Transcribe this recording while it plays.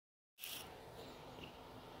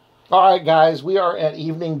All right, guys, we are at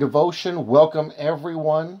evening devotion. Welcome,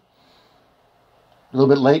 everyone. A little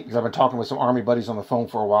bit late because I've been talking with some army buddies on the phone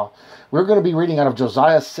for a while. We're going to be reading out of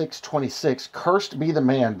Josiah 6:26. Cursed be the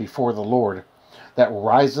man before the Lord that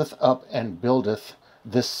riseth up and buildeth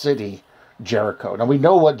this city, Jericho. Now, we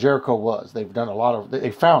know what Jericho was. They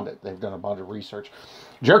found it. They've done a bunch of research.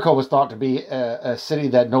 Jericho was thought to be a city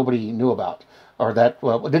that nobody knew about, or that,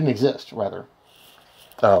 well, it didn't exist, rather.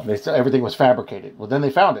 They said everything was fabricated. Well, then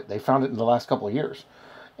they found it. They found it in the last couple of years.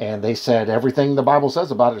 And they said everything the Bible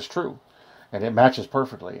says about it is true. And it matches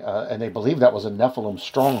perfectly. And they believe that was a Nephilim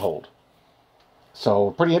stronghold.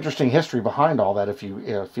 So pretty interesting history behind all that. If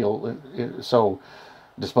you feel so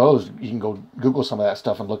disposed, you can go Google some of that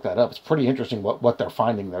stuff and look that up. It's pretty interesting what they're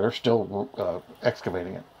finding there. They're still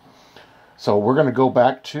excavating it. So we're going to go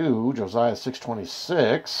back to Josiah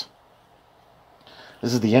 6:26.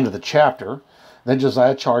 This is the end of the chapter. Then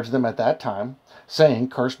Josiah charged them at that time, saying,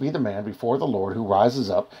 Cursed be the man before the Lord who rises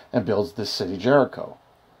up and builds this city Jericho.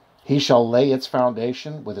 He shall lay its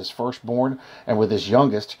foundation with his firstborn, and with his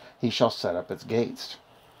youngest he shall set up its gates.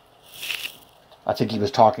 I think he was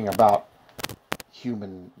talking about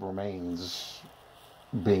human remains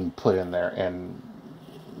being put in there, and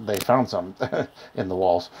they found some in the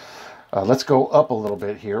walls. Let's go up a little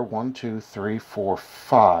bit here. 1, 2, 3, 4,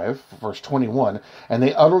 5. Verse 21. And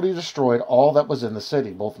they utterly destroyed all that was in the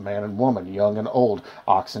city, both man and woman, young and old,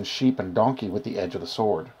 ox and sheep and donkey, with the edge of the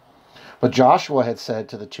sword. But Joshua had said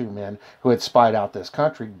to the 2 men who had spied out this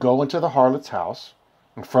country, Go into the harlot's house,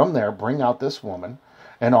 and from there bring out this woman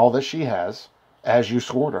and all that she has, as you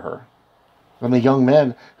swore to her. And the young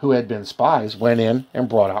men who had been spies went in and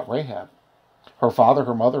brought out Rahab, her father,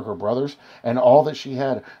 her mother, her brothers, and all that she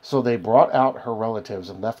had. So they brought out her relatives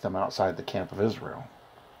and left them outside the camp of Israel.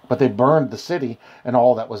 But they burned the city and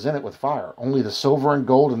all that was in it with fire. Only the silver and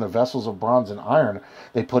gold and the vessels of bronze and iron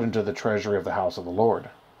they put into the treasury of the house of the Lord.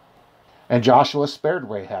 And Joshua spared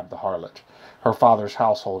Rahab the harlot, her father's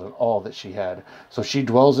household, and all that she had. So she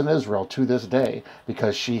dwells in Israel to this day,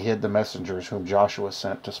 because she hid the messengers whom Joshua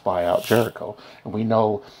sent to spy out Jericho. And we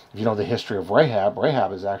know, if you know the history of Rahab,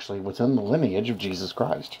 Rahab is actually within the lineage of Jesus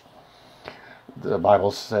Christ. The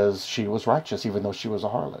Bible says she was righteous, even though she was a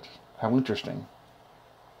harlot. How interesting.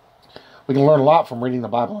 We can learn a lot from reading the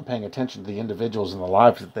Bible and paying attention to the individuals and the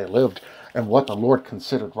lives that they lived and what the Lord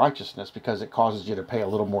considered righteousness, because it causes you to pay a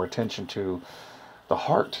little more attention to the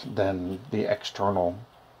heart than the external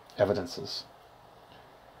evidences.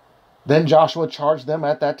 Then Joshua charged them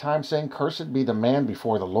at that time, saying, Cursed be the man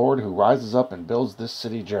before the Lord who rises up and builds this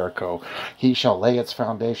city Jericho. He shall lay its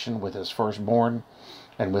foundation with his firstborn,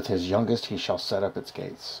 and with his youngest he shall set up its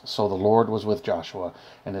gates. So the Lord was with Joshua,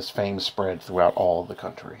 and his fame spread throughout all the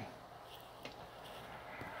country.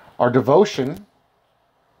 Our devotion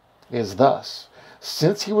is thus: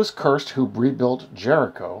 Since he was cursed who rebuilt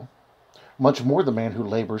Jericho, much more the man who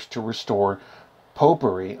labors to restore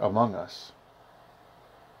popery among us.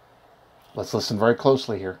 Let's listen very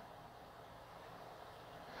closely here.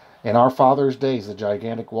 In our fathers' days, the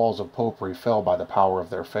gigantic walls of popery fell by the power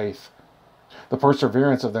of their faith, the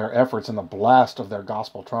perseverance of their efforts, and the blast of their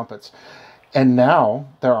gospel trumpets. And now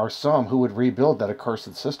there are some who would rebuild that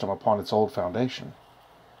accursed system upon its old foundation.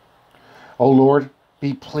 O Lord,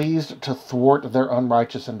 be pleased to thwart their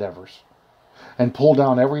unrighteous endeavors, and pull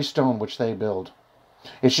down every stone which they build.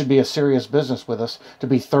 It should be a serious business with us to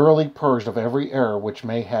be thoroughly purged of every error which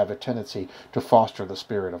may have a tendency to foster the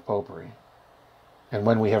spirit of popery. And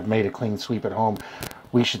when we have made a clean sweep at home,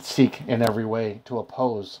 we should seek in every way to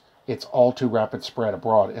oppose its all too rapid spread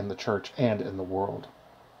abroad in the church and in the world.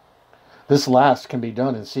 This last can be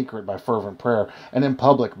done in secret by fervent prayer, and in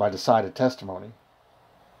public by decided testimony.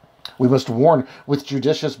 We must warn with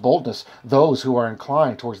judicious boldness those who are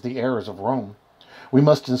inclined towards the errors of Rome. We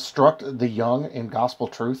must instruct the young in gospel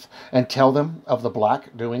truth and tell them of the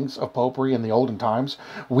black doings of popery in the olden times.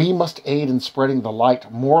 We must aid in spreading the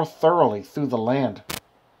light more thoroughly through the land,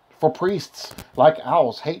 for priests, like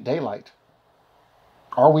owls, hate daylight.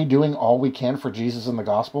 Are we doing all we can for Jesus and the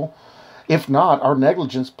gospel? If not, our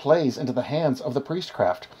negligence plays into the hands of the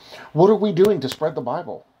priestcraft. What are we doing to spread the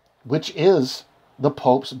Bible, which is the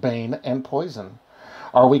Pope's bane and poison?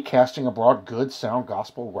 Are we casting abroad good, sound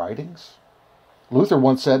gospel writings? Luther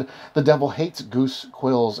once said, The devil hates goose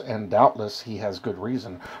quills, and doubtless he has good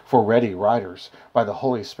reason, for ready writers, by the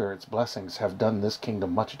Holy Spirit's blessings, have done this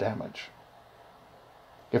kingdom much damage.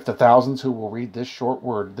 If the thousands who will read this short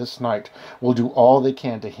word this night will do all they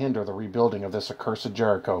can to hinder the rebuilding of this accursed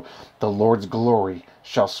Jericho, the Lord's glory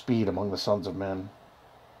shall speed among the sons of men.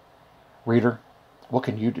 Reader, what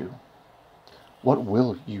can you do? What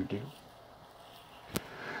will you do?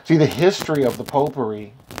 See, the history of the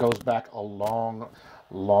popery goes back a long,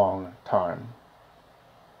 long time.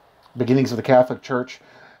 Beginnings of the Catholic Church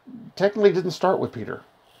technically didn't start with Peter.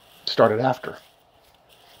 It started after.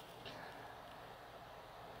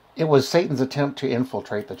 It was Satan's attempt to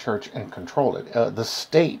infiltrate the church and control it. The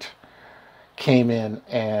state came in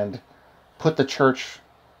and put the church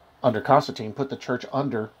under Constantine, put the church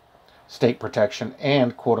under state protection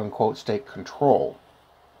and quote-unquote state control.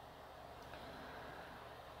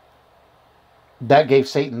 That gave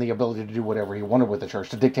Satan the ability to do whatever he wanted with the church,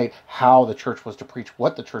 to dictate how the church was to preach,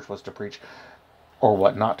 what the church was to preach, or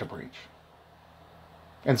what not to preach.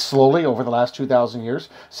 And slowly, over the last 2,000 years,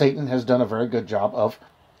 Satan has done a very good job of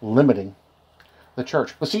limiting the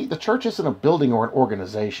church. But see, the church isn't a building or an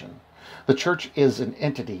organization. The church is an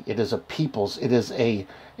entity. It is a people's. It is a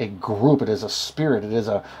group. It is a spirit. It is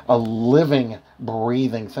a living,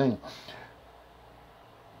 breathing thing.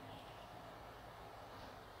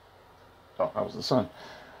 Oh, that was the sun.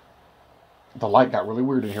 The light got really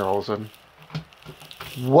weird in here all of a sudden.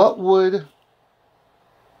 What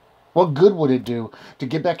good would it do to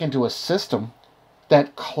get back into a system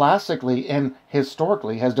that classically and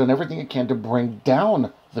historically has done everything it can to bring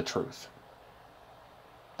down the truth?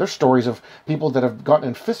 There's stories of people that have gotten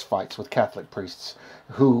in fistfights with Catholic priests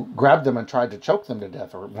who grabbed them and tried to choke them to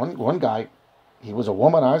death. Or one guy, he was a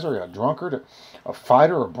womanizer, a drunkard, a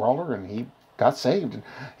fighter, a brawler, and he got saved. And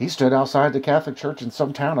he stood outside the Catholic Church in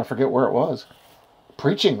some town, I forget where it was,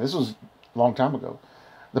 preaching. This was a long time ago.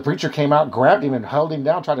 The preacher came out, grabbed him, and held him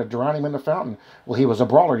down, tried to drown him in the fountain. Well, he was a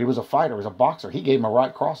brawler, he was a fighter, he was a boxer. He gave him a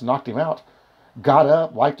right cross, knocked him out. Got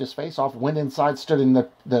up, wiped his face off, went inside, stood in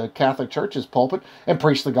the Catholic Church's pulpit, and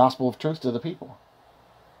preached the gospel of truth to the people.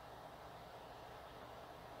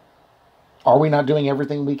 Are we not doing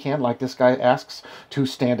everything we can, like this guy asks, to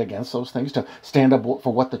stand against those things, to stand up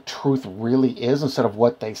for what the truth really is instead of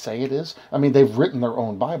what they say it is? I mean, they've written their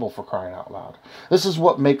own Bible, for crying out loud. This is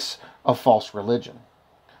what makes a false religion.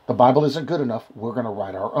 The Bible isn't good enough, we're going to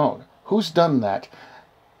write our own. Who's done that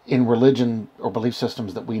in religion or belief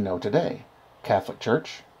systems that we know today? Catholic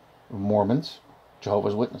Church, Mormons,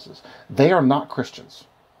 Jehovah's Witnesses. They are not Christians.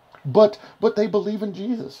 But they believe in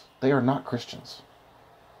Jesus. They are not Christians.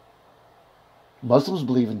 Muslims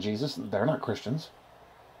believe in Jesus. They're not Christians.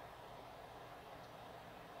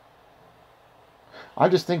 I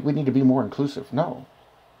just think we need to be more inclusive. No.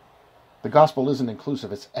 The gospel isn't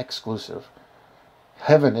inclusive, it's exclusive.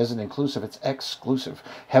 Heaven isn't inclusive, it's exclusive.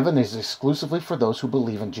 Heaven is exclusively for those who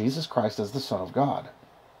believe in Jesus Christ as the Son of God.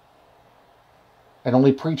 And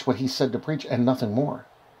only preach what he said to preach and nothing more.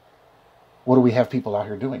 What do we have people out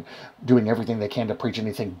here doing? Doing everything they can to preach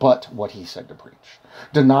anything but what he said to preach.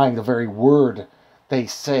 Denying the very word they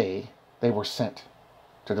say they were sent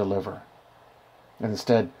to deliver. And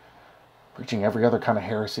instead, preaching every other kind of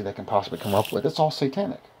heresy they can possibly come up with. It's all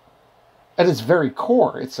satanic. At its very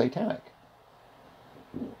core, it's satanic.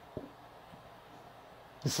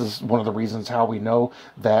 This is one of the reasons how we know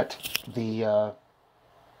that the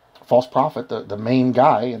false prophet, the main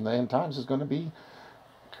guy in the end times, is going to be,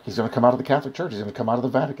 he's going to come out of the Catholic Church. He's going to come out of the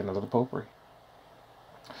Vatican, out of the Popery.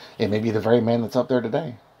 It may be the very man that's up there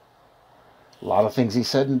today. A lot of things he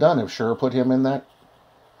said and done have sure put him in that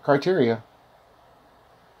criteria.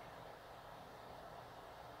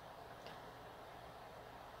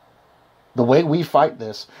 The way we fight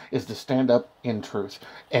this is to stand up in truth.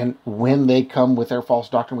 And when they come with their false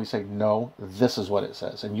doctrine, we say, no, this is what it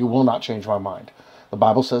says. And you will not change my mind. The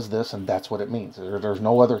Bible says this, and that's what it means. There's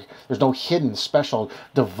no hidden, special,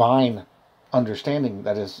 divine understanding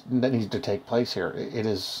that needs to take place here. It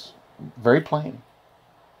is very plain.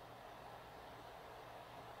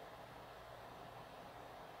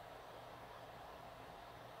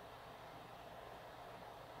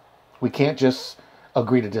 We can't just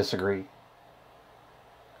agree to disagree.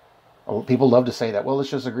 People love to say that. Well, let's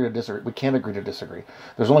just agree to disagree. We can't agree to disagree.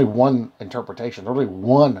 There's only one interpretation. There's only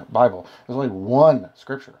one Bible. There's only one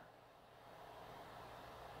Scripture.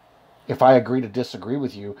 If I agree to disagree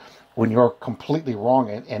with you when you're completely wrong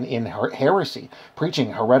and in heresy,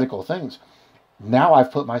 preaching heretical things, now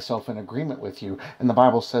I've put myself in agreement with you, and the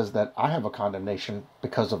Bible says that I have a condemnation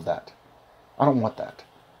because of that. I don't want that.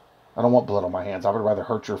 I don't want blood on my hands. I would rather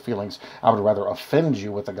hurt your feelings. I would rather offend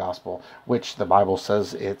you with the gospel, which the Bible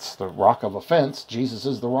says it's the rock of offense. Jesus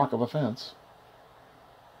is the rock of offense.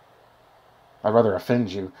 I'd rather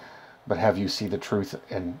offend you, but have you see the truth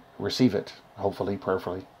and receive it, hopefully,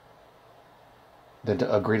 prayerfully, than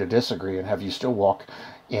to agree to disagree and have you still walk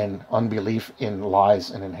in unbelief, in lies,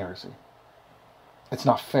 and in heresy. It's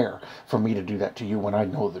not fair for me to do that to you when I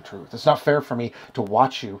know the truth. It's not fair for me to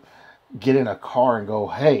watch you get in a car and go,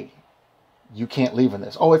 hey, You can't leave in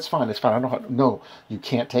this. Oh, it's fine. It's fine. I know how. No, you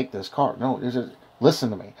can't take this car. No, listen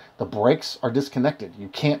to me. The brakes are disconnected. You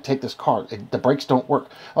can't take this car. The brakes don't work.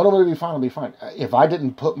 Oh, no, it'll be fine. It'll be fine. If I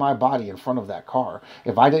didn't put my body in front of that car,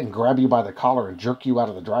 if I didn't grab you by the collar and jerk you out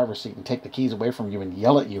of the driver's seat and take the keys away from you and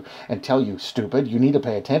yell at you and tell you, stupid, you need to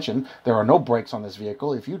pay attention. There are no brakes on this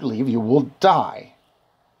vehicle. If you leave, you will die.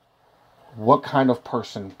 What kind of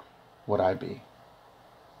person would I be?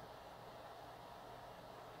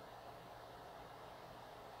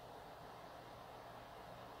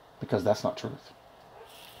 Because that's not truth.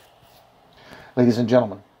 Ladies and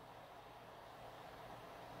gentlemen,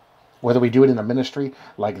 whether we do it in a ministry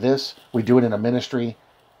like this, we do it in a ministry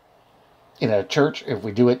in a church, if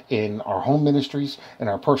we do it in our home ministries, in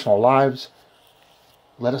our personal lives,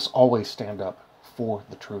 let us always stand up for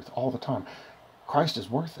the truth all the time. Christ is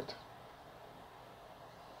worth it.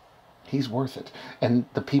 He's worth it. And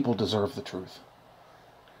the people deserve the truth.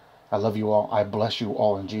 I love you all. I bless you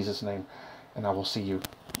all in Jesus' name. And I will see you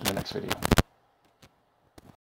in the next video.